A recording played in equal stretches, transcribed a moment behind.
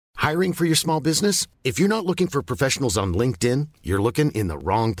Hiring for your small business? If you're not looking for professionals on LinkedIn, you're looking in the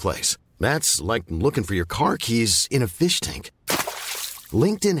wrong place. That's like looking for your car keys in a fish tank.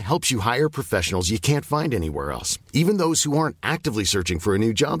 LinkedIn helps you hire professionals you can't find anywhere else, even those who aren't actively searching for a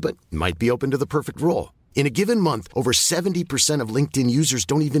new job but might be open to the perfect role. In a given month, over 70% of LinkedIn users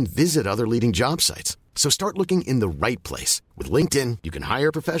don't even visit other leading job sites. So start looking in the right place. With LinkedIn, you can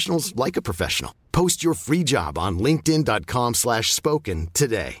hire professionals like a professional. Post your free job on linkedin.com/spoken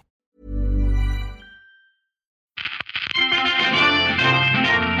today.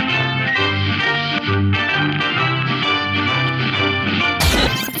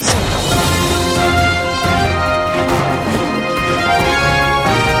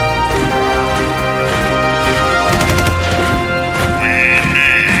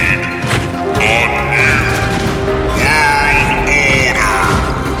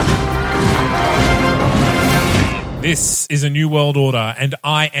 This is a new world order, and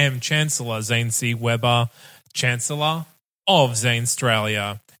I am Chancellor Zane C. Weber, Chancellor of Zane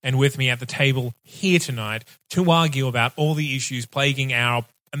Australia. And with me at the table here tonight to argue about all the issues plaguing our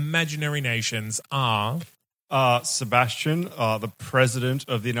imaginary nations are... Sebastian, the President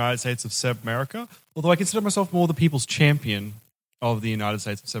of the United States of South America, although I consider myself more the People's Champion of the United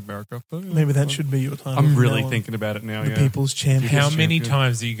States of South America. But, Maybe that should be your title. I'm really thinking about it now, The People's Champion. How many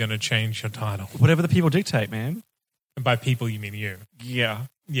times are you going to change your title? Whatever the people dictate, man. And by people, you mean you. Yeah.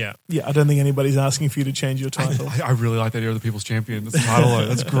 Yeah. Yeah, I don't think anybody's asking for you to change your title. I really like the idea of the People's Champion. That's the title, though.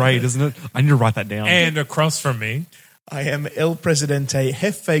 That's great, isn't it? I need to write that down. And across from me, I am El Presidente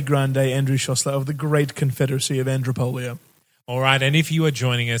Jefe Grande Andrew Schossler of the Great Confederacy of Andropolia. all right, and if you are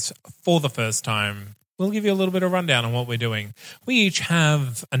joining us for the first time, we'll give you a little bit of rundown on what we're doing. We each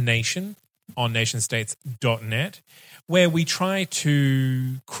have a nation on nationstates.net where we try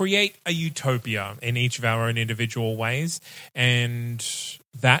to create a utopia in each of our own individual ways, and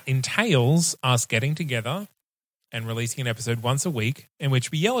that entails us getting together and releasing an episode once a week in which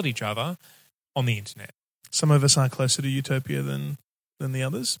we yell at each other on the internet. Some of us are closer to utopia than the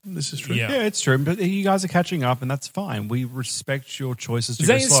others. This is true. Yeah. Yeah, it's true. But you guys are catching up, and that's fine. We respect your choices to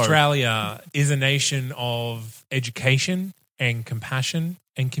go slow. Australia is a nation of education and compassion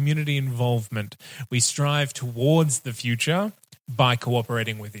and community involvement. We strive towards the future by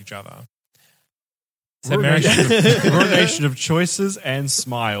cooperating with each other. We're a nation of choices and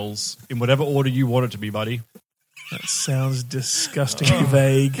smiles in whatever order you want it to be, buddy. That sounds disgustingly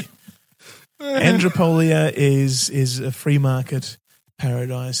vague. Andropolia is a free market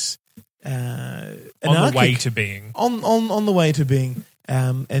paradise. On the way to being. On the way to being.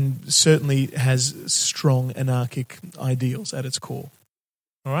 And certainly has strong anarchic ideals at its core.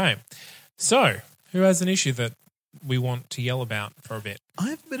 All right. So, who has an issue that we want to yell about for a bit? I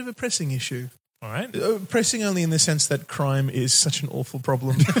have a bit of a pressing issue. All right. Pressing only in the sense that crime is such an awful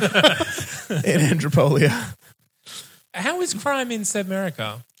problem in Andropolia. How is crime in South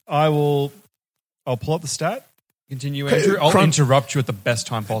America? I'll pull up the stat. Continue, Andrew. I'll interrupt you at the best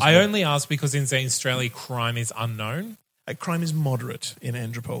time possible. I only ask because in Australia, crime is unknown. Crime is moderate in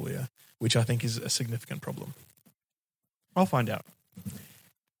Andropolia, which I think is a significant problem. I'll find out.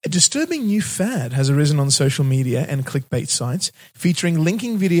 A disturbing new fad has arisen on social media and clickbait sites featuring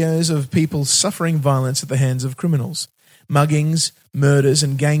linking videos of people suffering violence at the hands of criminals. Muggings, murders,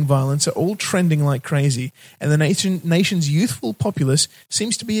 and gang violence are all trending like crazy, and the nation's youthful populace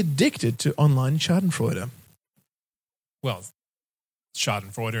seems to be addicted to online schadenfreude. Well,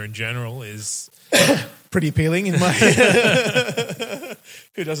 schadenfreude in general is... pretty appealing in my...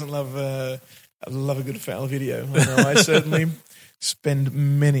 Who doesn't love a good foul video? I know I certainly spend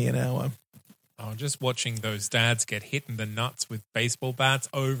many an hour. Oh, just watching those dads get hit in the nuts with baseball bats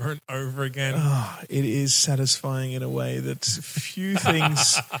over and over again. Oh, it is satisfying in a way that few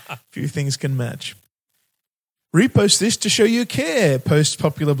things can match. Repost this to show you care, posts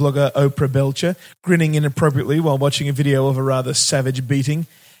popular blogger Oprah Belcher, grinning inappropriately while watching a video of a rather savage beating.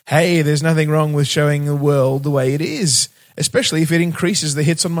 Hey, there's nothing wrong with showing the world the way it is, especially if it increases the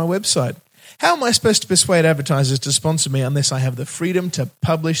hits on my website. How am I supposed to persuade advertisers to sponsor me unless I have the freedom to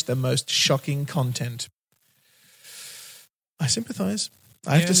publish the most shocking content? I sympathise.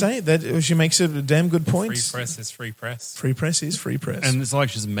 I have to say that she makes a damn good point. Free press is free press. Free press is free press. And it's not like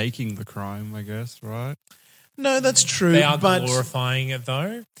she's making the crime, I guess, right? No, that's true. They are but glorifying it,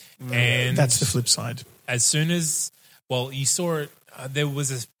 though. And that's the flip side. As soon as, well, you saw it,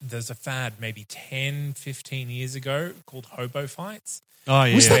 there's a fad maybe 10, 15 years ago called hobo fights. Oh,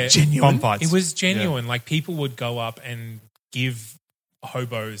 yeah. Was that genuine? Bum fights. It was genuine. Yeah. Like people would go up and give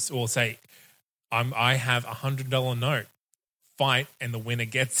hobos or say, I have $100 note, fight, and the winner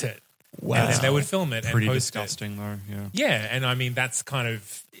gets it. Wow. And then they would film it Pretty and post disgusting, though. Yeah. it. Yeah, and I mean that's kind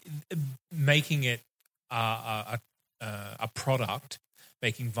of making it a product,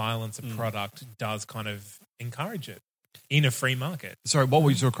 making violence a product does kind of encourage it in a free market. Sorry, what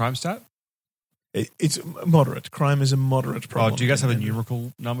was your crime stat? It's moderate. Crime is a moderate problem. Do you guys have a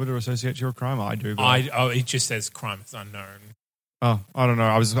numerical number to associate to your crime? I do. But It just says crime is unknown. I don't know.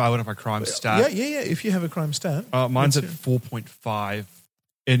 I went off my crime stat. Yeah. If you have a crime stat. Mine's at 4.5.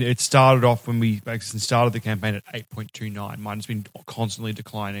 And it started off when we started the campaign at 8.29. Mine's been constantly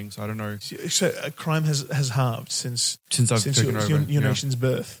declining, so I don't know. So crime has halved since I've taken over. Your nation's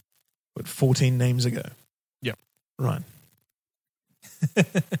birth. What, 14 names ago? Yep. Right.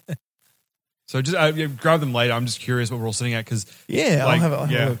 So just grab them later. I'm just curious what we're all sitting at because I'll have a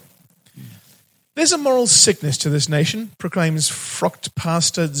look. There's a moral sickness to this nation, proclaims frocked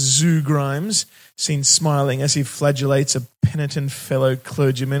pastor Zoo Grimes, seen smiling as he flagellates a penitent fellow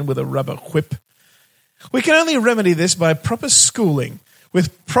clergyman with a rubber whip. We can only remedy this by proper schooling,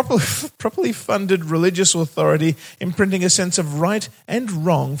 with properly funded religious authority imprinting a sense of right and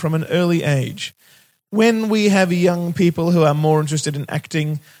wrong from an early age. When we have young people who are more interested in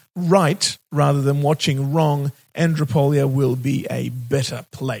acting right rather than watching wrong, Andropolia will be a better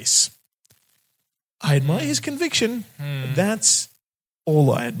place. I admire his conviction. That's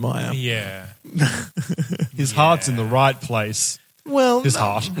all I admire. Yeah. his heart's in the right place. Well, His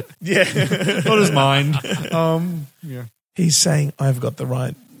heart. Yeah. Not his mind. Yeah. He's saying, I've got the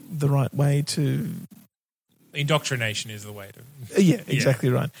right way to... Indoctrination is the way to... Yeah, exactly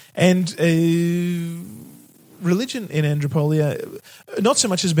right. And religion in Andropolia, not so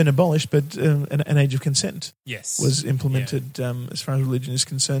much has been abolished, but an age of consent was implemented as far as religion is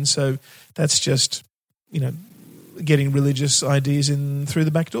concerned. So that's just, getting religious ideas in through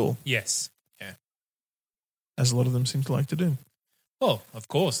the back door. Yes. Yeah. As a lot of them seem to like to do. Well, of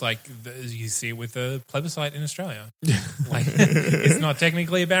course, you see it with the plebiscite in Australia. It's not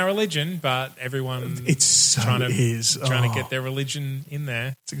technically about religion, but everyone trying to get their religion in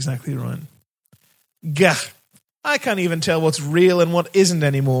there. That's exactly right. Gah. I can't even tell what's real and what isn't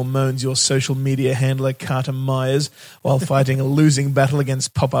anymore, moans your social media handler Carter Myers while fighting a losing battle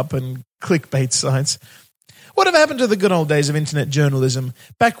against pop-up and clickbait sites. Whatever happened to the good old days of internet journalism,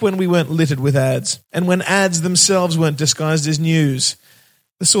 back when we weren't littered with ads, and when ads themselves weren't disguised as news?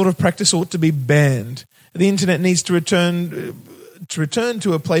 The sort of practice ought to be banned. The internet needs to return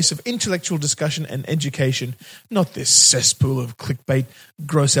to a place of intellectual discussion and education, not this cesspool of clickbait,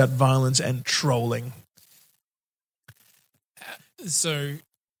 gross-out violence and trolling. So,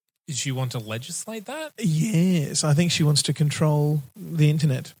 does she want to legislate that? Yes, I think she wants to control the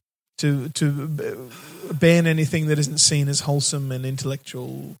internet, to ban anything that isn't seen as wholesome and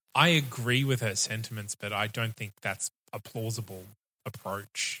intellectual. I agree with her sentiments, but I don't think that's a plausible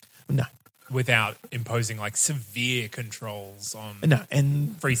approach. No. Without imposing severe controls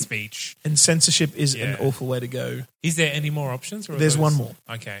on free speech. And censorship is an awful way to go. Is there any more options? There's one more.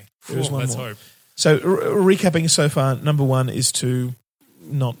 Okay. Let's hope. So recapping so far, number one is to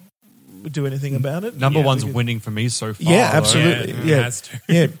not do anything about it. Number one's winning for me so far. Yeah, absolutely. Yeah, it has to.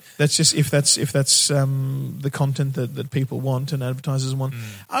 Yeah, that's just if that's the content that people want and advertisers want.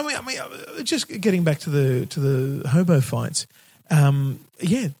 I mean, just getting back to the hobo fights.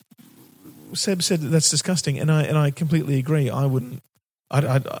 Seb said that's disgusting, and I completely agree. I wouldn't.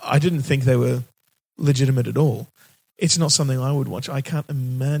 I didn't think they were legitimate at all. It's not something I would watch. I can't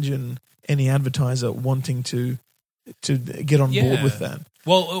imagine any advertiser wanting to get on board with that.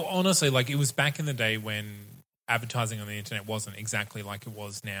 Well, honestly, it was back in the day when advertising on the internet wasn't exactly like it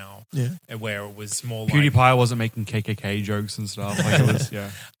was now. Yeah, where it was more PewDiePie wasn't making KKK jokes and stuff. So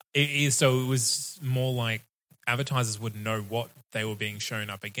it was more like advertisers would know what they were being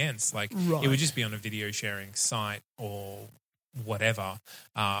shown up against. It would just be on a video sharing site or whatever,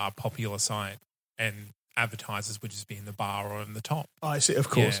 a popular site, and advertisers would just be in the bar or in the top. I see, of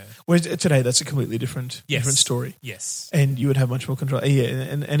course. Yeah. Whereas today, that's a completely different story. Yes. And you would have much more control. Yeah,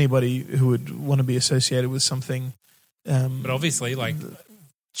 and anybody who would want to be associated with something... but obviously,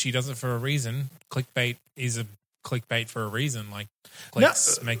 she does it for a reason. Clickbait is a clickbait for a reason.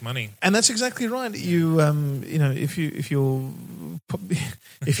 Clicks make money. And that's exactly right. You, if your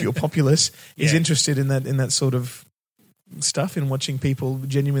populace is interested in that sort of stuff, in watching people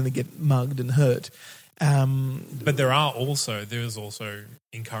genuinely get mugged and hurt... but there is also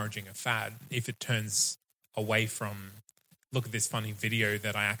encouraging a fad if it turns away from look at this funny video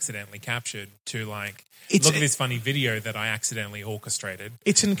that I accidentally captured to look at this funny video that I accidentally orchestrated.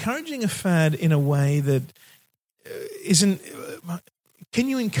 It's encouraging a fad in a way that isn't. Can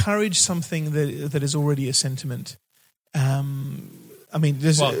you encourage something that is already a sentiment? I mean,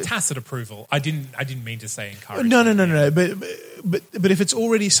 there's tacit approval. I didn't mean to say encourage. No. But if it's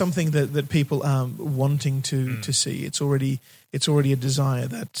already something that people are wanting to see, it's already a desire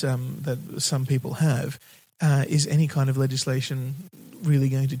that some people have. Is any kind of legislation really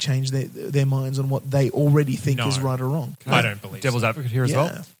going to change their minds on what they already think is right or wrong? I don't believe. Devil's advocate here as Yeah.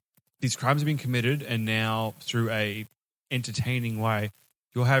 well. These crimes are being committed, and now through a entertaining way,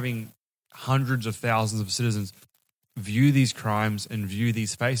 you're having hundreds of thousands of citizens view these crimes and view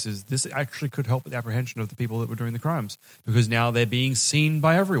these faces. This actually could help with the apprehension of the people that were doing the crimes, because now they're being seen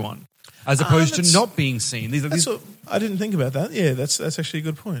by everyone, as opposed to not being seen. I didn't think about that. Yeah, that's actually a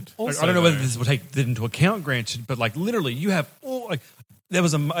good point. Also, I don't know whether this will take that into account, granted, but like literally, you have if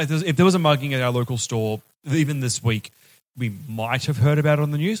there was a mugging at our local store even this week, we might have heard about it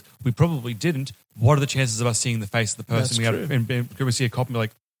on the news. We probably didn't. What are the chances of us seeing the face of the person? That's Can we see a cop and be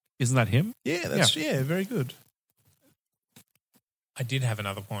like, isn't that him? Yeah, very good. I did have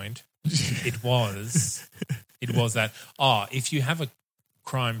another point. It was that if you have a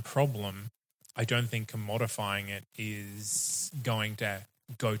crime problem, I don't think commodifying it is going to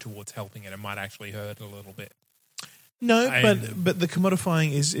go towards helping it. It might actually hurt a little bit. No, but the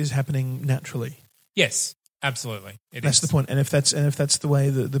commodifying is happening naturally. Yes, absolutely. That's the point. And if that's the way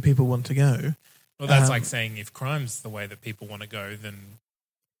that the people want to go, well, that's like saying if crime's the way that people want to go, then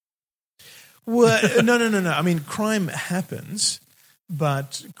well, no. I mean, crime happens,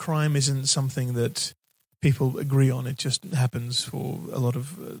 but crime isn't something that people agree on. It just happens for a lot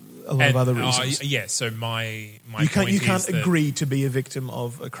of other reasons. So my you point can't is agree to be a victim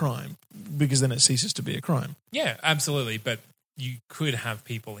of a crime, because then it ceases to be a crime. Yeah, absolutely. But you could have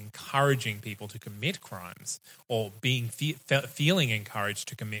people encouraging people to commit crimes, or being feeling encouraged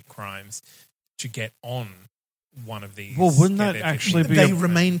to commit crimes to get on one of these. Well, wouldn't that actually be? They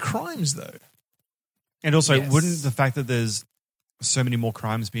remain crimes, though. And also, Yes. wouldn't the fact that there's so many more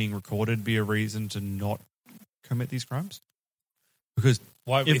crimes being recorded be a reason to not commit these crimes? Because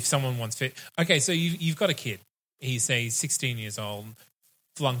why, if someone wants fit? Okay, so you've got a kid. He's 16 years old,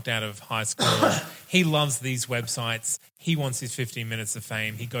 flunked out of high school. He loves these websites. He wants his 15 minutes of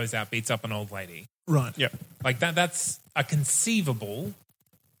fame. He goes out, beats up an old lady. Right. Yeah. Like that's a conceivable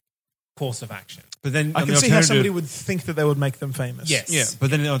course of action. But then I can see how somebody would think that they would make them famous. Yes. Yeah, but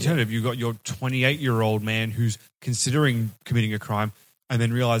then in the alternative, you've got your 28-year-old man who's considering committing a crime and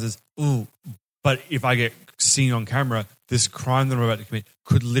then realizes, ooh, but if I get seen on camera, this crime that I'm about to commit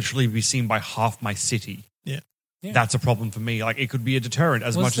could literally be seen by half my city. Yeah. That's a problem for me. Like, it could be a deterrent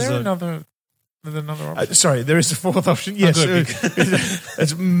as much as another option? Sorry, there is a fourth option. Yes.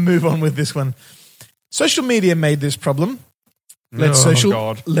 Let's move on with this one. Social media made this problem. Let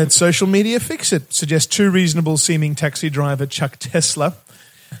social media fix it, suggests too reasonable seeming taxi driver Chuck Tesla,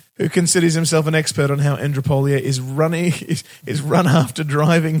 who considers himself an expert on how Andropolia is run after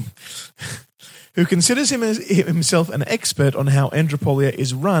driving. Who considers himself an expert on how Andropolia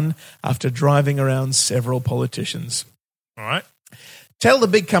is run after driving around several politicians. All right. Tell the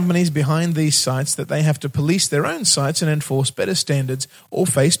big companies behind these sites that they have to police their own sites and enforce better standards or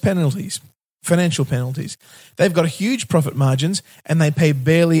face financial penalties. They've got huge profit margins and they pay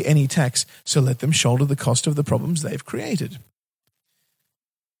barely any tax, so let them shoulder the cost of the problems they've created.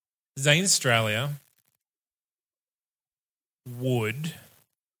 Zane Australia would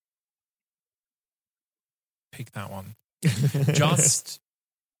pick that one. It's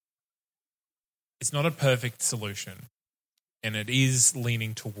not a perfect solution, and it is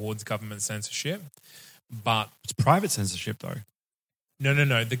leaning towards government censorship, but it's private censorship, though.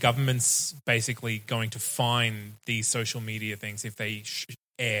 No. The government's basically going to fine these social media things if they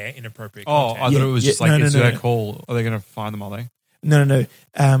air inappropriate content. I thought it was just their call. Are they going to fine them, are they? No.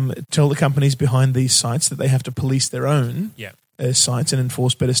 Tell the companies behind these sites that they have to police their own sites and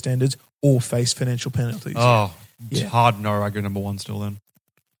enforce better standards or face financial penalties. It's hard no. I go number one still then.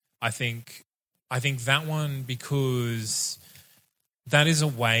 I think that one, because that is a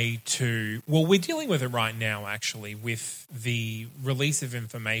way to... Well, we're dealing with it right now, actually, with the release of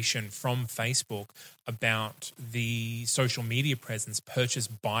information from Facebook about the social media presence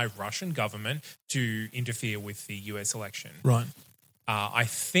purchased by Russian government to interfere with the US election. Right. I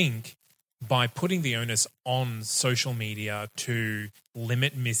think by putting the onus on social media to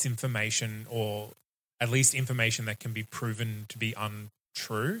limit misinformation, or at least information that can be proven to be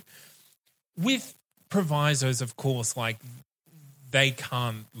untrue, with provisos, of course, like they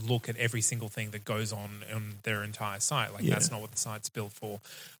can't look at every single thing that goes on their entire site. That's not what the site's built for.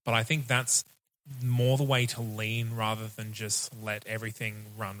 But I think that's more the way to lean, rather than just let everything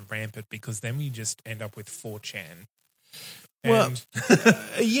run rampant, because then we just end up with 4chan. And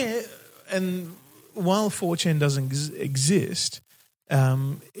while 4chan doesn't exist,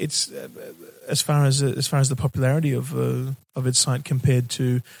 it's as far as the popularity of its site compared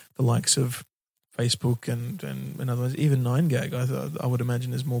to the likes of Facebook and in other words, even 9gag, I would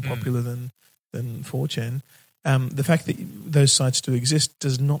imagine is more popular than 4chan. The fact that those sites do exist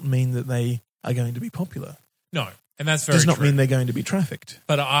does not mean that they are going to be popular. No, and that's very does not true. mean they're going to be trafficked.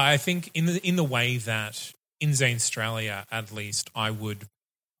 But I think in the way that in Australia, at least, I would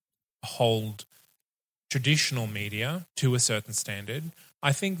hold traditional media to a certain standard.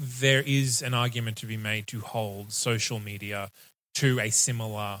 I think there is an argument to be made to hold social media to a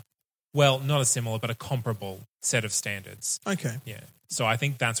similar, well, not a similar, but a comparable set of standards. Okay. Yeah. So I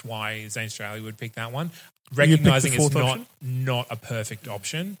think that's why Zane Australia would pick that one. You picked the Recognizing it's fourth option? not a perfect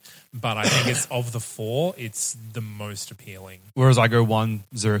option, but I think it's of the four, it's the most appealing. Whereas I go 1,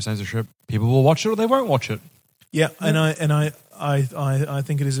 0 censorship. People will watch it or they won't watch it. Yeah, and I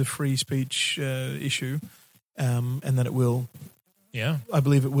think it is a free speech issue, and that it will. Yeah. I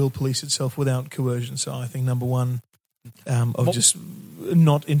believe it will police itself without coercion. So I think number one, just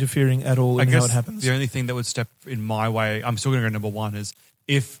not interfering at all in how it happens. The only thing that would step in my way, I'm still going to go number one, is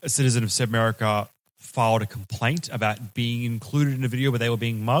if a citizen of America filed a complaint about being included in a video where they were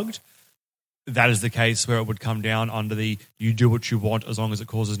being mugged, that is the case where it would come down under the you do what you want as long as it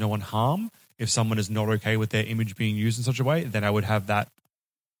causes no one harm. If someone is not okay with their image being used in such a way, then I would have that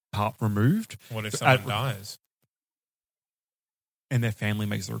part removed. What if someone dies? And their family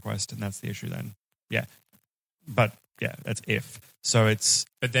makes the request, and that's the issue then. Yeah. But, yeah, that's if. So it's...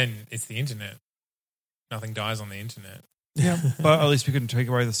 But then it's the internet. Nothing dies on the internet. Yeah, but at least we can take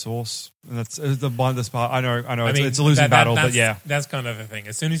away the source. And that's the part. I know I mean, it's a losing battle, but yeah. That's kind of the thing.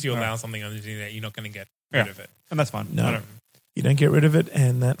 As soon as you allow something on the internet, you're not going to get rid of it. And that's fine. No, you don't get rid of it,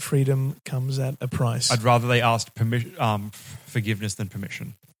 and that freedom comes at a price. I'd rather they asked forgiveness than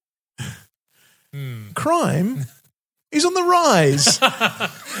permission. Crime is on the rise.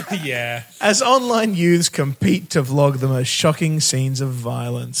 Yeah. As online youths compete to vlog the most shocking scenes of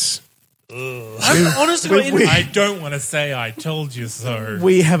violence. Honestly, I don't want to say I told you so.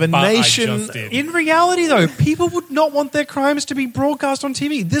 We have a but nation. I just did. in reality, though, people would not want their crimes to be broadcast on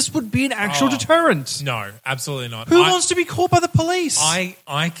TV. This would be an actual deterrent. No, absolutely not. Who wants to be caught by the police? I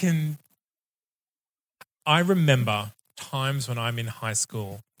remember times when I'm in high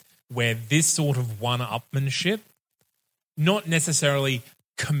school where this sort of one-upmanship, not necessarily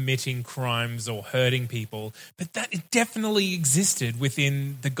committing crimes or hurting people, but that it definitely existed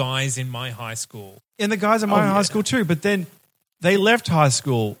within the guys in my high school. And the guys in my high school too, but then they left high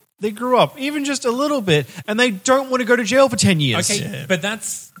school. They grew up, even just a little bit, and they don't want to go to jail for 10 years. Okay, but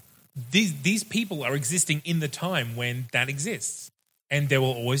that's these people are existing in the time when that exists. And there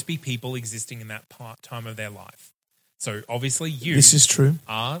will always be people existing in that time of their life. So obviously This is true.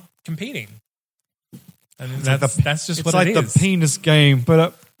 are competing. And that's just what like it is. the penis game, but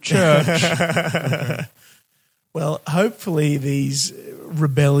at church. Well, hopefully these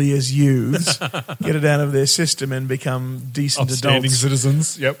rebellious youths get it out of their system and become decent adults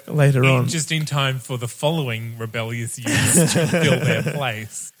citizens. Yep. later on. Just in time for the following rebellious youths to fill their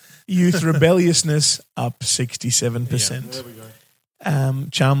place. Youth rebelliousness up 67%. Yeah, There we go.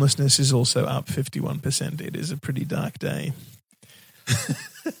 Charmlessness is also up 51%. It is a pretty dark day.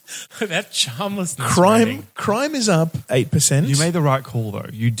 That charmlessness rating. Crime is up 8%. You made the right call, though.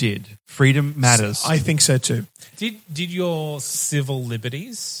 You did. Freedom matters. I think so too. Did your civil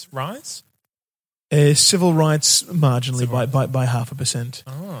liberties rise? Civil rights marginally by 0.5%.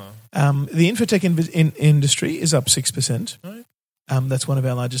 Oh. The infotech industry is up 6%. Right. That's one of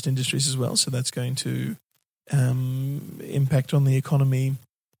our largest industries as well, so that's going to impact on the economy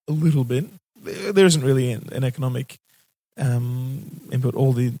a little bit. There isn't really an economic input.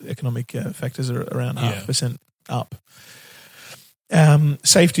 All the economic factors are around 0.5% up.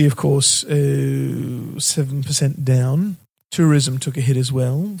 Safety, of course, 7% down. Tourism took a hit as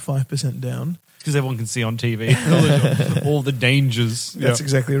well, 5% down. Because everyone can see on TV all the dangers. That's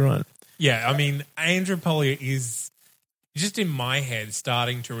exactly right. Yeah, I mean, Andropolia is just in my head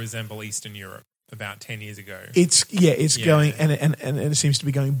starting to resemble Eastern Europe about 10 years ago. It's going and it seems to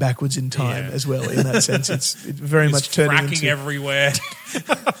be going backwards in time as well. In that sense, it's very much turning fracking into everywhere.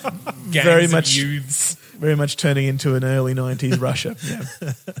 very Gangs much of youths. very much turning into an early 90s Russia.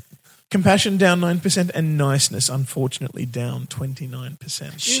 Yeah. Compassion down 9% and niceness unfortunately down 29%.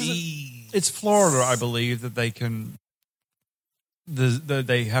 Jeez. It's Florida, I believe, that they can.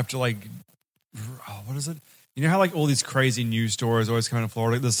 They have to what is it? You know how all these crazy news stories always come out of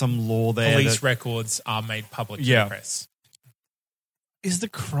Florida? There's some law there. Police records are made public to the press. Is the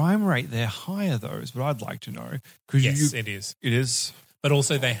crime rate there higher, though, is what I'd like to know. Yes, it is. It is. But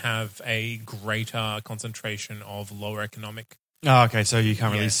also they have a greater concentration of lower economic Oh, okay, so you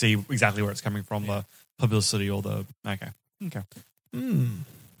can't really Yeah. see exactly where it's coming from, the publicity or the... Okay.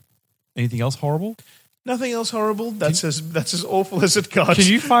 Anything else horrible? Nothing else horrible. That's as awful as it got. Can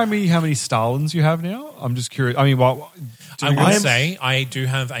you find me how many Stalins you have now? I'm just curious. I mean, I will say I do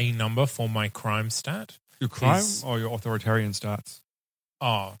have a number for my crime stat. your crime is- or your authoritarian stats?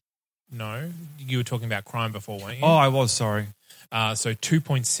 Oh, no. You were talking about crime before, weren't you? Oh, I was, sorry. So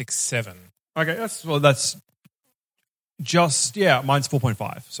 2.67. Okay, that's just, mine's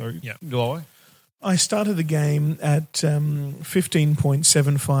 4.5, so lower. I started the game at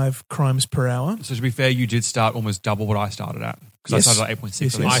 15.75 crimes per hour. So to be fair, you did start almost double what I started at, because Yes. I started at 8.6.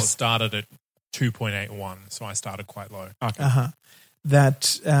 Yes, I think I it was. started at 2.81, so I started quite low. Okay.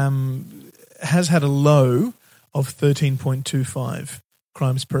 That has had a low of 13.25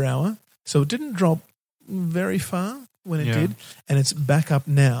 crimes per hour. So it didn't drop very far when it did. And it's back up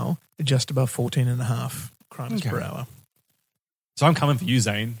now at just above 14.5 crimes per hour. So I'm coming for you,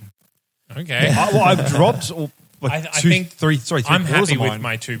 Zane. Okay. I've dropped I think three I'm quarters happy of with mine.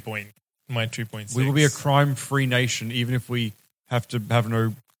 my 2.6. We will be a crime-free nation, even if we have to have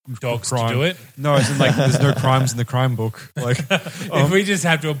no dogs crime. to do it. No, as in like there's no crimes in the crime book. Like, If we just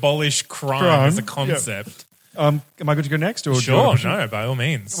have to abolish crime as a concept. am I good to go next? Or do you Sure, want to- no, by all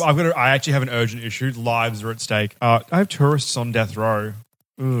means. Well, I actually have an urgent issue. Lives are at stake. I have tourists on death row.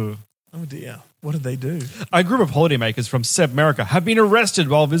 Ugh. Oh dear. What did they do? A group of holidaymakers from South America have been arrested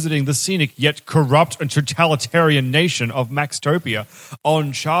while visiting the scenic yet corrupt and totalitarian nation of Maxtopia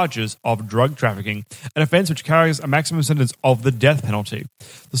on charges of drug trafficking, an offence which carries a maximum sentence of the death penalty.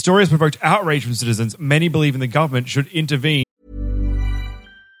 The story has provoked outrage from citizens. Many believe in the government should intervene.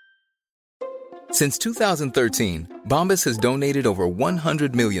 Since 2013, Bombas has donated over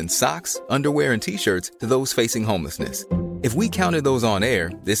 100 million socks, underwear, and T-shirts to those facing homelessness. If we counted those on air,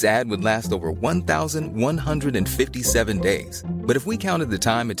 this ad would last over 1,157 days. But if we counted the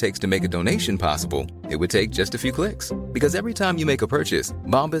time it takes to make a donation possible, it would take just a few clicks. Because every time you make a purchase,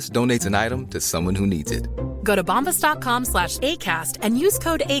 Bombas donates an item to someone who needs it. Go to bombas.com/ACAST and use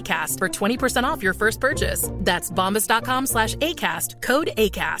code ACAST for 20% off your first purchase. That's bombas.com/ACAST, code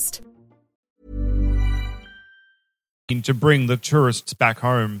ACAST. To bring the tourists back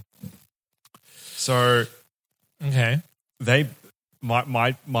home. So Okay.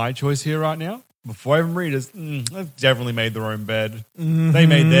 my choice here right now, before I even read is they've definitely made their own bed. They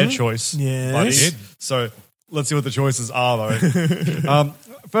made their choice. Yes. buddy. They did. So let's see what the choices are though.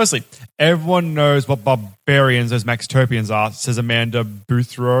 Firstly, everyone knows what barbarians those Maxtopians are, says Amanda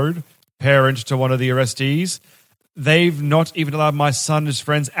Boothroyd, parent to one of the arrestees. They've not even allowed my son and his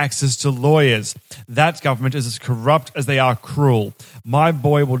friends access to lawyers. That government is as corrupt as they are cruel. My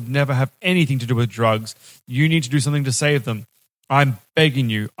boy will never have anything to do with drugs. You need to do something to save them. I'm begging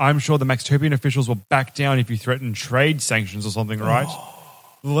you. I'm sure the Maxtopian officials will back down if you threaten trade sanctions or something, right?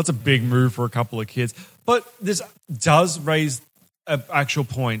 Well, that's a big move for a couple of kids. But this does raise an actual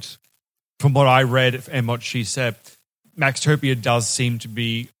point from what I read and what she said. Maxtopia does seem to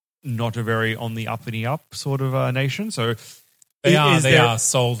be not a very on the uppity up sort of nation. So They is there- are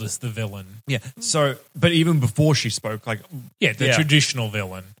sold as the villain. Yeah. So, but even before she spoke, like, Yeah, the traditional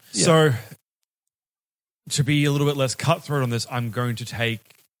villain. so to be a little bit less cutthroat on this, I'm going to take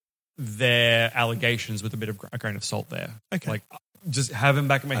their allegations with a bit of a grain of salt there. Okay. Like, just have them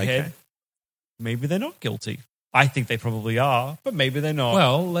back in my head. Maybe they're not guilty. I think they probably are, but maybe they're not.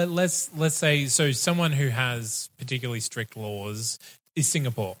 Well, let's say so. Someone who has particularly strict laws is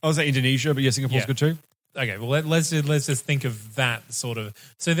Singapore. I was at Indonesia, but yeah, Singapore's Yeah. good too. Okay, well let's just think of that sort of.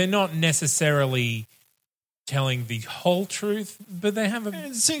 So they're not necessarily telling the whole truth, but they have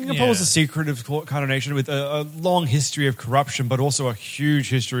a. Singapore's a secretive kind of nation with a long history of corruption, but also a huge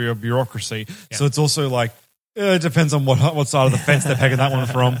history of bureaucracy. Yeah. So it's also like, it depends on what side of the fence they're pegging that one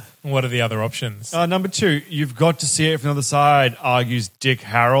from. What are the other options? Number two, you've got to see it from the other side, argues Dick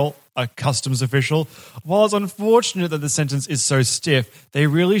Harrell, a customs official. While it's unfortunate that the sentence is so stiff, they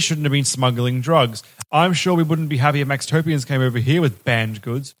really shouldn't have been smuggling drugs. I'm sure we wouldn't be happy if Maxtopians came over here with banned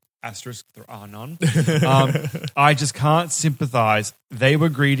goods. Asterisk, there are none. I just can't sympathize. They were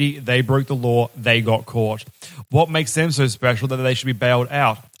greedy. They broke the law. They got caught. What makes them so special that they should be bailed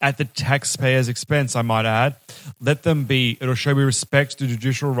out? At the taxpayer's expense, I might add. Let them be. It'll show we respect the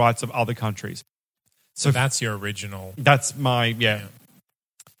judicial rights of other countries. So that's your original. That's my,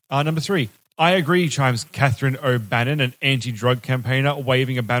 number three. I agree, chimes Catherine O'Bannon, an anti-drug campaigner,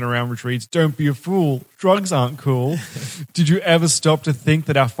 waving a banner around which reads, "Don't be a fool. Drugs aren't cool." Did you ever stop to think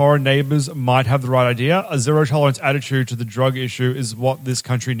that our foreign neighbours might have the right idea? A zero-tolerance attitude to the drug issue is what this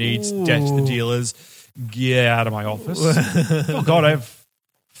country needs. Death to the dealers. Get out of my office. Oh, God, I have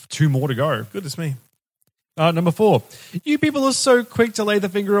two more to go. Goodness me. Number 4. You people are so quick to lay the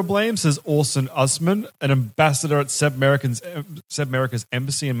finger of blame, says Orson Usman, an ambassador at Seb America's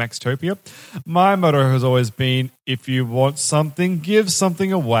embassy in Maxtopia. My motto has always been, if you want something, give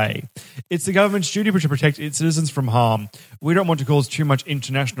something away. It's the government's duty to protect its citizens from harm. We don't want to cause too much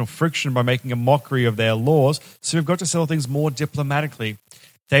international friction by making a mockery of their laws, so we've got to settle things more diplomatically.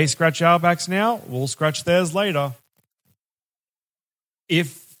 They scratch our backs now, we'll scratch theirs later.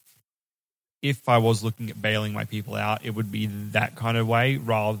 If I was looking at bailing my people out, it would be that kind of way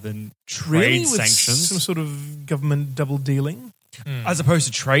rather than trade sanctions. Some sort of government double dealing? As opposed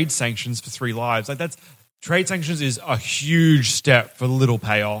to trade sanctions for 3 lives. Like that's trade sanctions is a huge step for little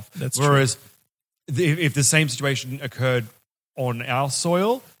payoff. That's Whereas if the same situation occurred on our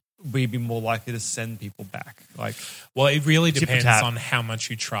soil, we'd be more likely to send people back. Well, it really Tip depends tap. on how much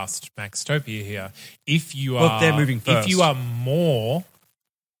you trust Maxtopia here. If you Well, are, they're moving first. If you are more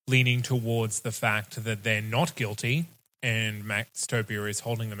leaning towards the fact that they're not guilty and Maxtopia is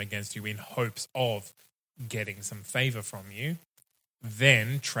holding them against you in hopes of getting some favor from you,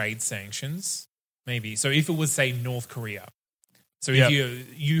 then trade sanctions, maybe. So if it was, say, North Korea, so if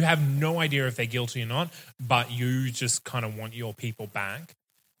you have no idea if they're guilty or not, but you just kind of want your people back,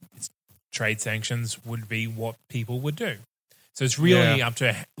 trade sanctions would be what people would do. So it's really up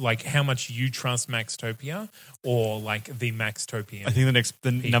to like how much you trust Maxtopia or like the Maxtopian. I think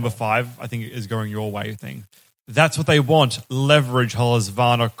the number 5, I think, is going your way thing. That's what they want. Leverage,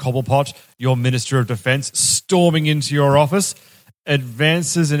 Holosvana Cobblepot, your Minister of Defense, storming into your office.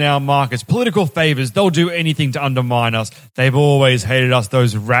 Advances in our markets, political favors, they'll do anything to undermine us. They've always hated us,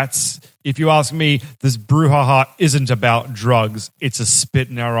 those rats. If you ask me, this brouhaha isn't about drugs. It's a spit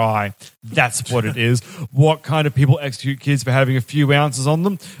in our eye. That's what it is. What kind of people execute kids for having a few ounces on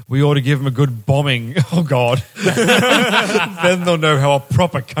them? We ought to give them a good bombing. Oh, God. Then they'll know how a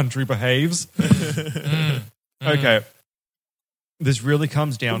proper country behaves. Okay. This really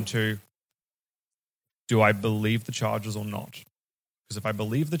comes down to, do I believe the charges or not? Because if I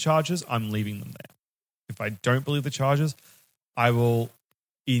believe the charges, I'm leaving them there. If I don't believe the charges, I will,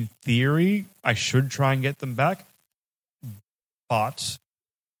 in theory, I should try and get them back. But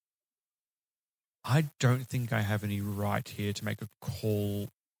I don't think I have any right here to make a call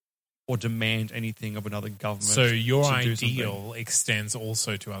or demand anything of another government. So your to do ideal something. extends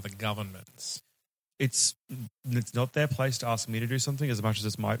also to other governments. It's not their place to ask me to do something as much as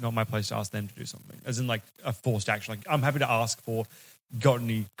it's not my place to ask them to do something. As in like a forced action. Like I'm happy to ask for, got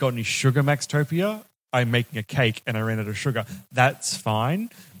any sugar, Maxtopia? I'm making a cake and I ran out of sugar. That's fine.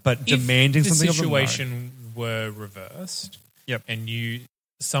 But demanding something of them, no. If the situation were reversed, Yep. and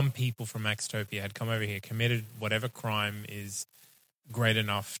some people from Maxtopia had come over here, committed whatever crime is great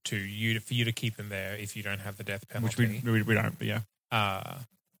enough for you to keep them there if you don't have the death penalty. Which we don't, but yeah.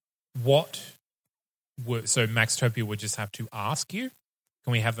 So Maxtopia would just have to ask you,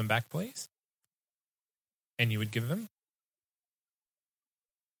 can we have them back, please? And you would give them?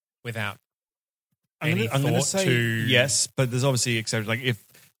 Without I'm going to say yes, but there's obviously exceptions. Like if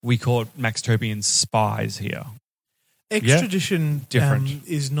we caught Maxtopian spies here. Extradition different.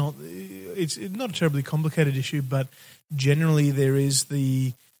 is not. It's not a terribly complicated issue, but generally there is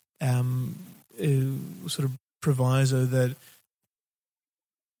the sort of proviso that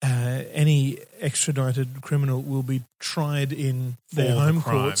any extradited criminal will be tried in their home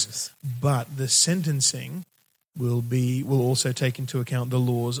courts, but the sentencing will also take into account the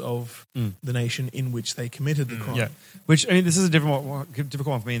laws of the nation in which they committed the crime. Yeah, which I mean, this is a difficult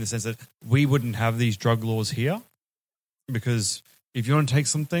one for me in the sense that we wouldn't have these drug laws here because if you want to take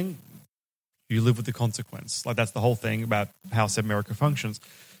something, you live with the consequence. Like that's the whole thing about how America functions.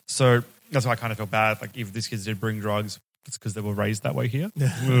 So that's why I kind of feel bad. Like if these kids did bring drugs, it's because they were raised that way here.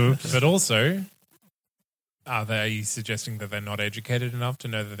 But also, are they suggesting that they're not educated enough to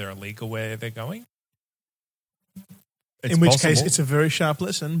know that they're illegal where they're going? In which case, it's a very sharp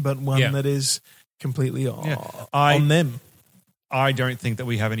lesson, but one that is completely on them. I don't think that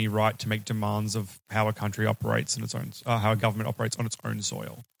we have any right to make demands of how a country operates on its own, how a government operates on its own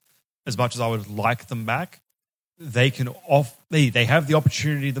soil. As much as I would like them back, they have the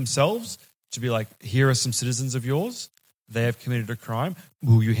opportunity themselves to be like, here are some citizens of yours. They have committed a crime.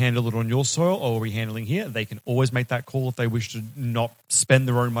 Will you handle it on your soil or are we handling here? They can always make that call if they wish to not spend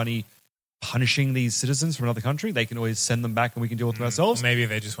their own money punishing these citizens from another country. They can always send them back and we can deal with them ourselves. Maybe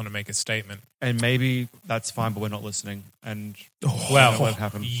they just want to make a statement. And maybe that's fine, but we're not listening. And what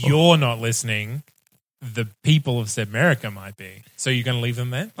happened? You're not listening. The people of America might be. So you're going to leave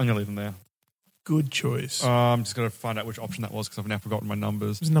them there? I'm going to leave them there. Good choice. I'm just going to find out which option that was because I've now forgotten my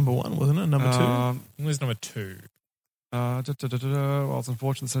numbers. It was number 1, wasn't it? Number 2? I think it was number 2. Well, it's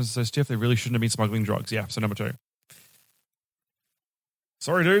unfortunate the sentence is so stiff. They really shouldn't have been smuggling drugs. Yeah, so number 2.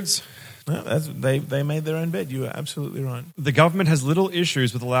 Sorry, dudes. No, they made their own bed. You are absolutely right. The government has little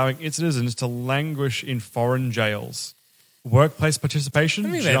issues with allowing its citizens to languish in foreign jails. Workplace participation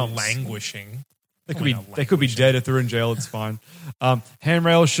I think they're jumps. languishing. They Probably could be not dead if they're in jail. It's fine.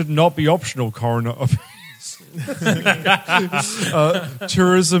 Handrails should not be optional. Coroner.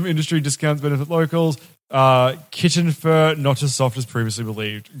 Tourism industry discounts benefit locals. Kitchen fur not as soft as previously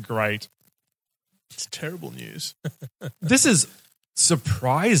believed. Great. It's terrible news. This is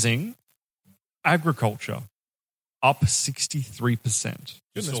surprising. Agriculture up 63%.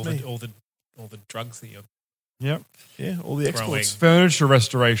 Just Goodness all the drugs that you're Yep. Yeah, all the Throwing. exports. Furniture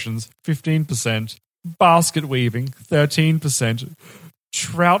restorations 15%. Basket weaving 13%.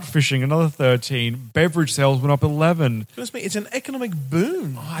 Trout fishing another 13. Beverage sales went up 11. Goodness me, it's an economic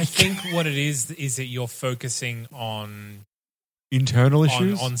boom. I think what it is that you're focusing on Internal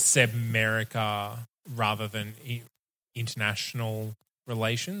issues. on Sebmerica rather than international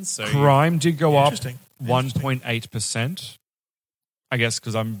relations. So Crime did go up Interesting. 1.8%. I guess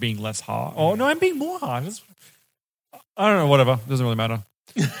because I'm being less hard. Oh, no, I'm being more hard. I don't know, whatever. Doesn't really matter.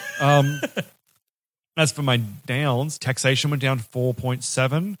 As for my downs, taxation went down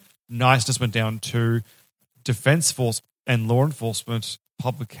 4.7. Niceness went down 2. Defense force and law enforcement,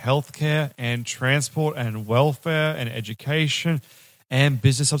 public health care and transport and welfare and education and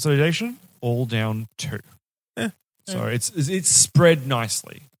business subsidization all down 2. So it's spread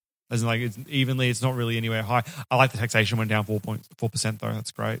nicely. As in, like, it's evenly, it's not really anywhere high. I like the taxation went down 4.4% though.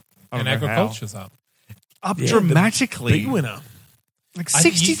 That's great. I don't and know how. agriculture's up. Up Yeah, dramatically. Big winner. Like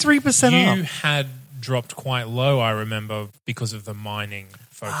 63% You up. had dropped quite low, I remember, because of the mining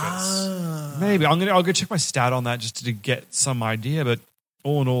focus. Maybe I'll go check my stat on that just to get some idea. But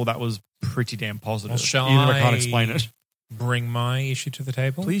all in all, that was pretty damn positive. Well, shall even if I can't I explain it. Bring my issue to the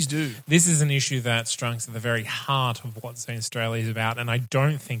table? Please do. This is an issue that strikes at the very heart of what Zane Australia is about, and I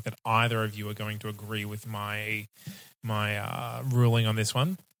don't think that either of you are going to agree with my ruling on this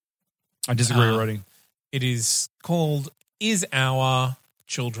one. I disagree already. It is called "Is Our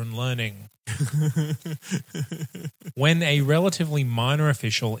Children Learning?" When a relatively minor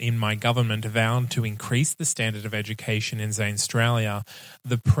official in my government vowed to increase the standard of education in Zane Australia,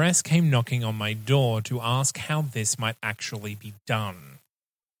 the press came knocking on my door to ask how this might actually be done.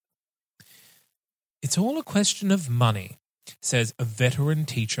 It's all a question of money, says a veteran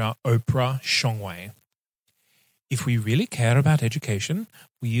teacher, Oprah Shongwei. If we really care about education,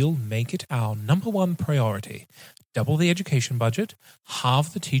 we'll make it our number one priority. Double the education budget,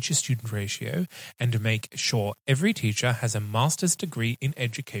 halve the teacher-student ratio, and make sure every teacher has a master's degree in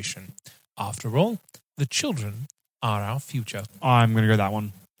education. After all, the children are our future. I'm going to go that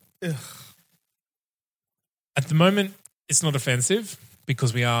one. At the moment, it's not offensive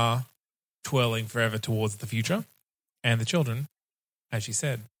because we are twirling forever towards the future, and the children, as she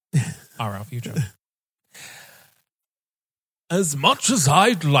said, are our future. As much as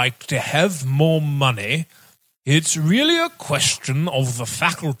I'd like to have more money, it's really a question of the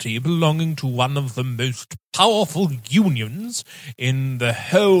faculty belonging to one of the most powerful unions in the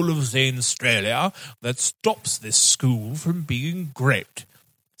whole of Zane Australia that stops this school from being great,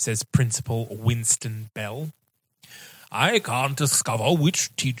 says Principal Winston Bell. I can't discover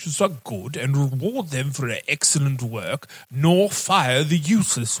which teachers are good and reward them for their excellent work, nor fire the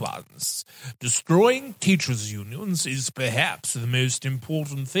useless ones. Destroying teachers' unions is perhaps the most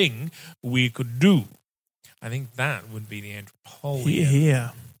important thing we could do. I think that would be the Anthropolian.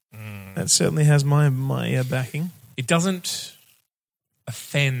 Here. That certainly has my backing. It doesn't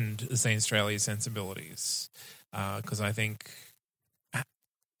offend Zane Australia's sensibilities because I think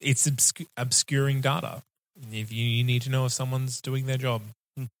it's obscuring data. If you need to know if someone's doing their job.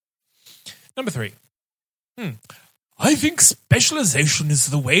 Number 3. I think specialization is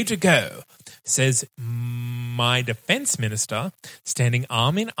the way to go, says my defense minister, standing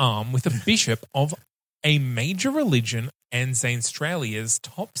arm in arm with a bishop of a major religion and Zane Australia's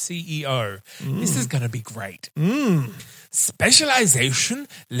top CEO. This is going to be great. Specialization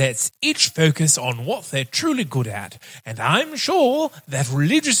lets each focus on what they're truly good at, and I'm sure that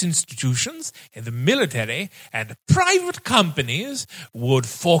religious institutions and the military and private companies would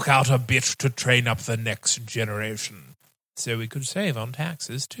fork out a bit to train up the next generation. So we could save on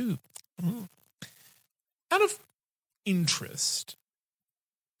taxes too. Out of interest,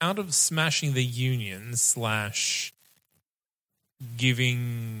 out of smashing the union /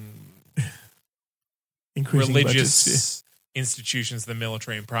 giving Increasing religious budgets, institutions, the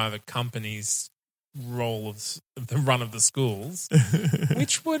military and private companies, role of the run of the schools,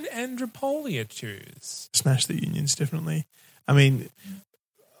 which would Andropolia choose? Smash the unions, definitely. I mean,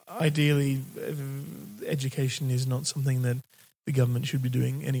 ideally, education is not something that the government should be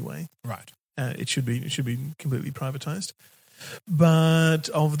doing anyway. Right. It should be completely privatized. But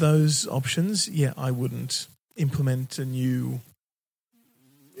of those options, yeah, I wouldn't implement a new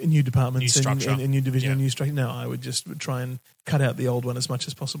department, New structure. a new division, Yeah. a new structure. No, I would just try and cut out the old one as much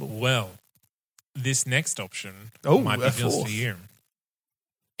as possible. Well, this next option might be a just fourth. for you.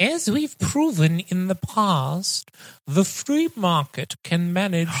 As we've proven in the past, the free market can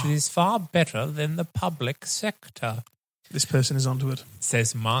manage this far better than the public sector, This person is onto it.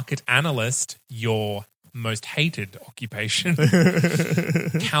 says market analyst, your most hated occupation,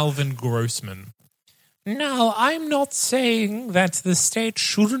 Calvin Grossman. Now, I'm not saying that the state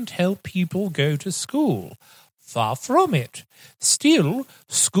shouldn't help people go to school. Far from it. Still,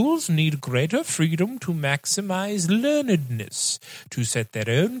 schools need greater freedom to maximize learnedness, to set their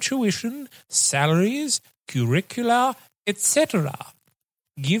own tuition, salaries, curricula, etc.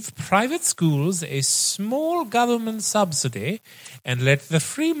 Give private schools a small government subsidy and let the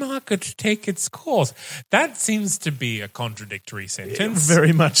free market take its course. That seems to be a contradictory sentence.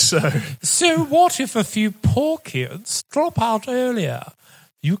 Very much so. So what if a few poor kids drop out earlier?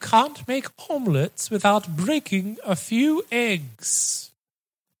 You can't make omelettes without breaking a few eggs.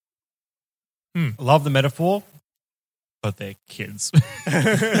 Love the metaphor, but they're kids.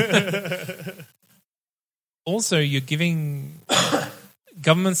 Also, you're giving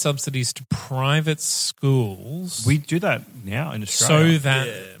government subsidies to private schools. We do that now in Australia. So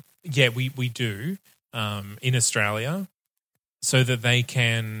that, we do in Australia, so that they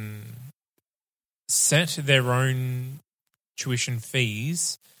can set their own tuition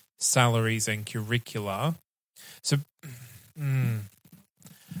fees, salaries, and curricula. So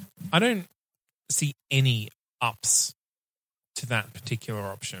I don't see any ups to that particular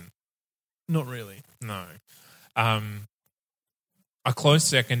option. Not really. No. A close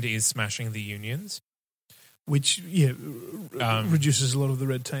second is smashing the unions. Which, reduces a lot of the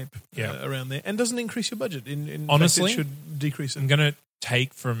red tape around there and doesn't increase your budget. In Honestly, fact, it should decrease it. I'm going to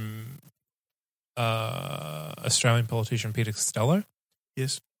take from Australian politician Peter Costello.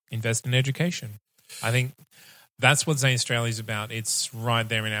 Yes. Invest in education. I think that's what Zane Australia is about. It's right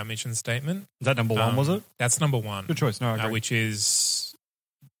there in our mission statement. Is that number one, was it? That's number one. Good choice. No, I agree. Which is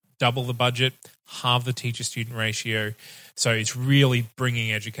double the budget, halve the teacher-student ratio. So it's really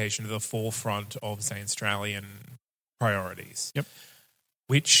bringing education to the forefront of Zane Australian priorities. Yep.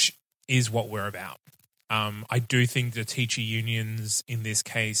 Which is what we're about. I do think the teacher unions in this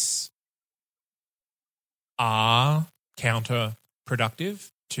case are counterproductive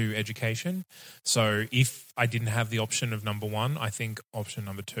to education. So if I didn't have the option of number one, I think option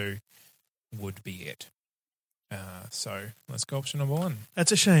number two would be it. So let's go option number one.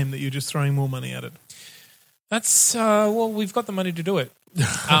 That's a shame that you're just throwing more money at it. That's, we've got the money to do it.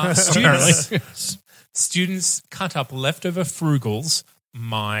 Students cut up leftover frugals,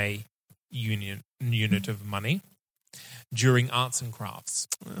 my unit of money, during arts and crafts.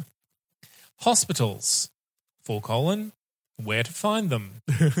 Hospitals, where to find them.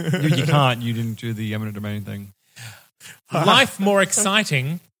 You can't. You didn't do the eminent domain thing. Life more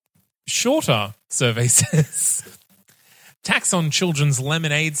exciting, shorter, survey says. Tax on children's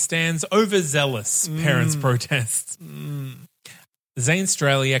lemonade stands, overzealous parents' protests. Zane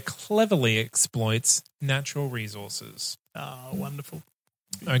Australia cleverly exploits natural resources. Oh, wonderful.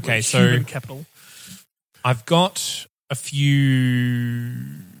 Okay, Human so capital. I've got a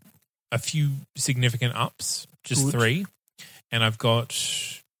few significant ups, just Good. 3, and I've got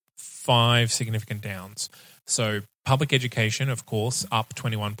 5 significant downs. So public education, of course, up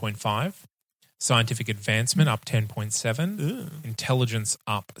 21.5. Scientific advancement up 10.7. Intelligence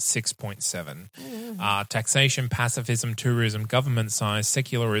up 6.7. Taxation, pacifism, tourism, government size,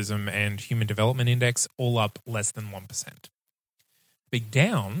 secularism, and human development index all up less than 1%. Big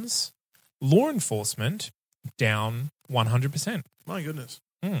downs, law enforcement down 100%. My goodness.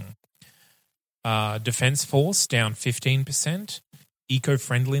 Defense force down 15%.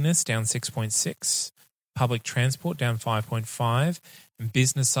 Eco-friendliness down 6.6%. Public transport down 5.5%. And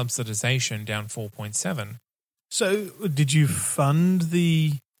business subsidization down 4.7%. So, did you fund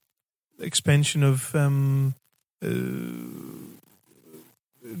the expansion of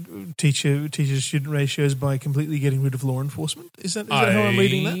teacher-student ratios by completely getting rid of law enforcement? Is that how I'm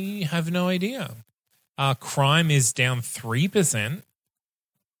reading that? I have no idea. Crime is down 3%.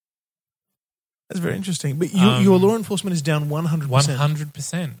 That's very interesting. But your law enforcement is down 100%.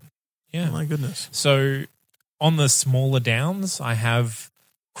 100%. Yeah. Oh, my goodness. So on the smaller downs, I have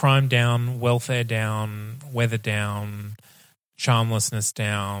crime down, welfare down, weather down, charmlessness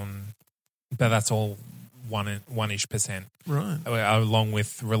down, but that's all one-ish %. Right. Along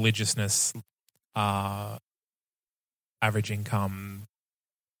with religiousness, average income,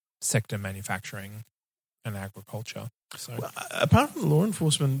 sector manufacturing, and agriculture. So, Well, apart from the law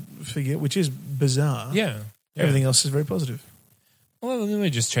enforcement figure, which is bizarre, yeah. everything else is very positive. Well, let me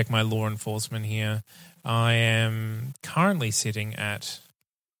just check my law enforcement here. I am currently sitting at,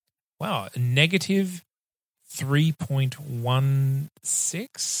 a negative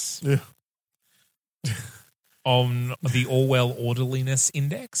 3.16 Yeah. on the Orwell Orderliness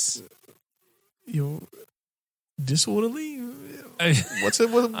Index. You're disorderly? What's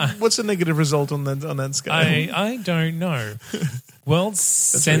a negative result on that scale? I don't know. World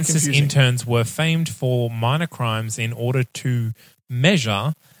Census confusing. interns were famed for minor crimes in order to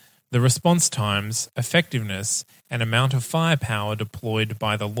measure the response times, effectiveness, and amount of firepower deployed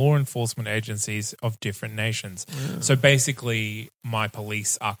by the law enforcement agencies of different nations. Yeah. So basically, my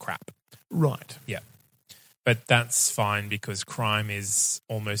police are crap. Right. Yeah. But that's fine because crime is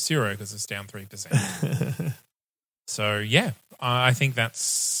almost zero because it's down 3%. So, yeah, I think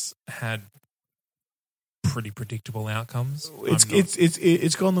that's had pretty predictable outcomes.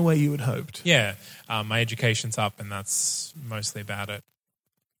 It's gone the way you had hoped. Yeah. My education's up and that's mostly about it.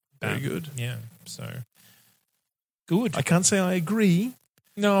 Very good. Yeah. So, good. I can't say I agree.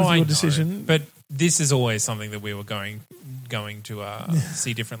 No, with I your know, decision. but this is always something that we were going to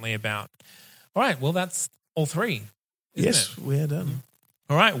see differently about. All right, well, that's all three. Yes, we are done.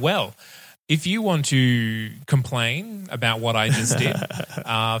 All right, well, if you want to complain about what I just did,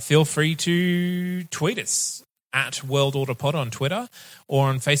 feel free to tweet us at World Order Pod on Twitter or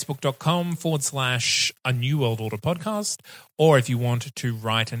on facebook.com/A New World Order Podcast. Or if you want to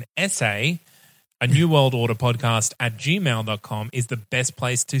write an essay, A New World Order Podcast at gmail.com is the best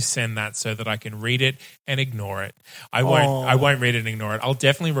place to send that so that I can read it and ignore it. I won't read it and ignore it. I'll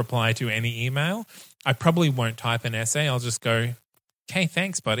definitely reply to any email. I probably won't type an essay. I'll just go, okay,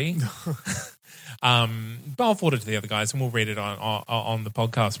 thanks, buddy. But I'll forward it to the other guys and we'll read it on the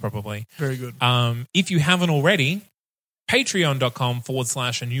podcast probably. Very good. If you haven't already,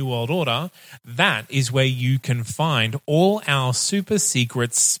 patreon.com/A New World Order. That is where you can find all our super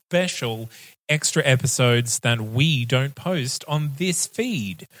secret special extra episodes that we don't post on this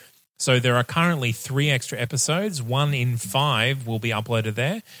feed. So there are currently 3 extra episodes. 1 in 5 will be uploaded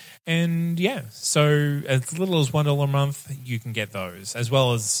there. And yeah, so as little as $1 a month, you can get those, as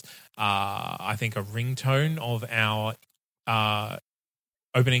well as I think a ringtone of our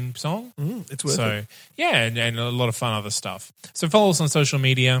opening song. It's worth it. Yeah, and a lot of fun other stuff. So follow us on social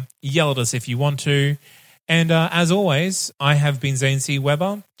media. Yell at us if you want to. And as always, I have been Zane C.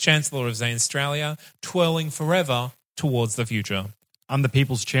 Weber, Chancellor of Zane Australia, twirling forever towards the future. I'm the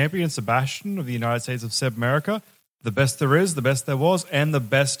People's Champion, Sebastian of the United States of Sub America. The best there is, the best there was, and the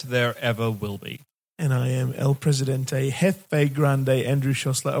best there ever will be. And I am El Presidente Jefe Grande Andrew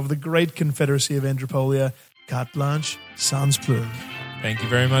Schossler of the Great Confederacy of Andropolia. Carte blanche, sans plume. Thank you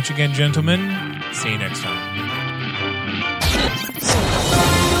very much again, gentlemen. See you next time.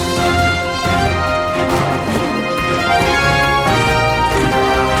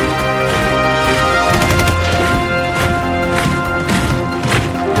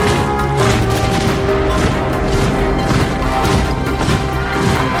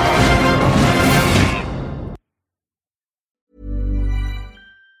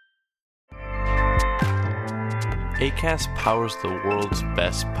 Acast powers the world's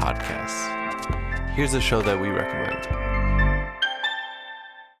best podcasts. Here's a show that we recommend.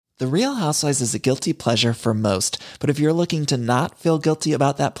 The Real Housewives is a guilty pleasure for most, but if you're looking to not feel guilty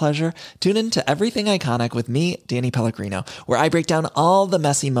about that pleasure, tune in to Everything Iconic with me, Danny Pellegrino, where I break down all the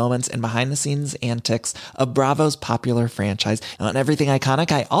messy moments and behind-the-scenes antics of Bravo's popular franchise. And on Everything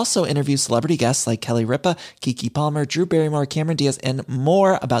Iconic, I also interview celebrity guests like Kelly Ripa, Keke Palmer, Drew Barrymore, Cameron Diaz, and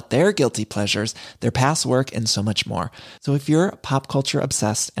more about their guilty pleasures, their past work, and so much more. So if you're pop culture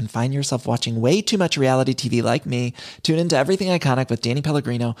obsessed and find yourself watching way too much reality TV like me, tune into Everything Iconic with Danny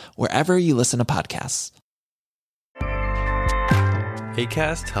Pellegrino, wherever you listen to podcasts.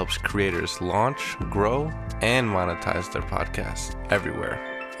 Acast helps creators launch, grow, and monetize their podcasts everywhere.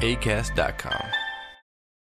 Acast.com.